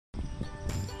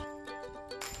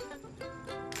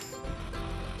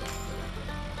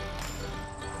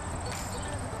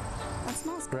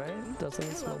Doesn't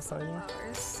it smell tiny?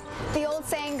 The old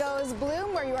saying goes,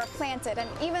 bloom where you are planted, and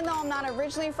even though I'm not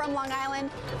originally from Long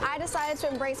Island, I decided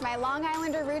to embrace my Long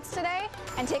Islander roots today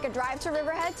and take a drive to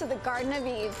Riverhead to the Garden of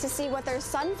Eve to see what their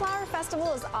Sunflower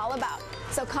Festival is all about.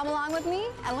 So come along with me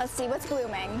and let's see what's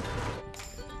blooming.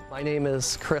 My name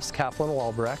is Chris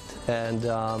Kaplan-Walbrecht, and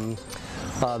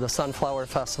the Sunflower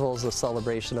Festival is a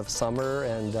celebration of summer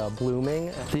and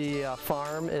blooming. The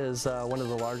farm is one of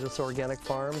the largest organic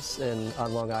farms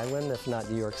on Long Island, if not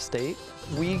New York State.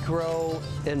 We grow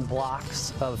in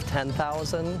blocks of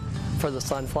 10,000 for the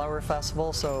Sunflower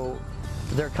Festival, so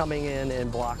they're coming in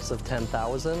blocks of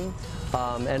 10,000.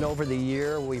 And over the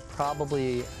year, we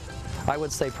probably, I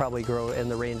would say probably grow in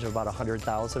the range of about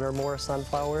 100,000 or more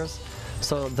sunflowers.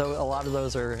 So a lot of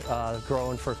those are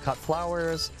grown for cut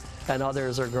flowers, and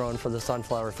others are grown for the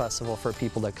Sunflower Festival for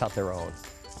people to cut their own.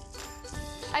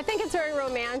 I think it's very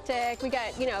romantic. We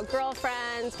get,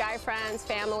 girlfriends, guy friends,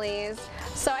 families.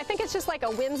 So I think it's just like a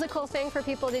whimsical thing for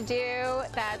people to do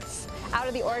that's out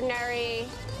of the ordinary.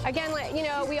 Again,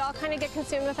 we all kind of get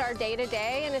consumed with our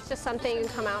day-to-day, and it's just something you can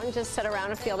come out and just sit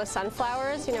around a field of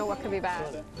sunflowers. What could be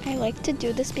bad? I like to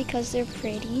do this because they're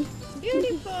pretty.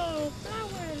 Beautiful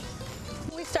flowers.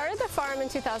 We started the farm in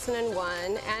 2001,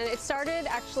 and it started,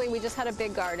 actually, we just had a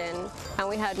big garden, and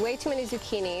we had way too many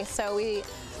zucchini, so we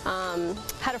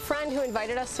had a friend who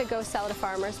invited us to go sell at a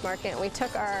farmer's market, and we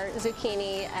took our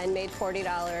zucchini and made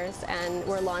 $40, and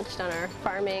we're launched on our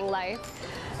farming life.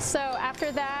 So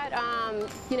after that,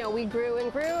 we grew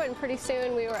and grew, and pretty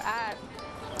soon we were at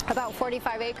about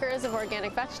 45 acres of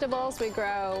organic vegetables. We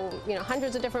grow,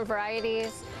 hundreds of different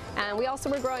varieties, and we also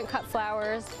were growing cut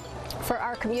flowers for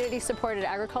our community-supported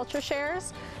agriculture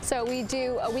shares. So we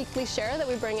do a weekly share that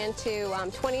we bring into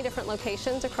 20 different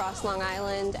locations across Long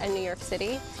Island and New York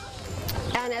City.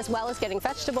 And as well as getting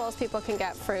vegetables, people can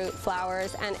get fruit,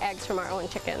 flowers, and eggs from our own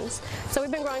chickens. So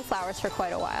we've been growing flowers for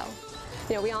quite a while.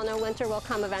 We all know winter will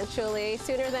come eventually,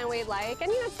 sooner than we'd like. And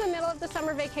it's the middle of the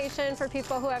summer vacation for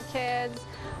people who have kids.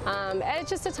 And it's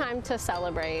just a time to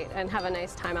celebrate and have a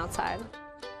nice time outside.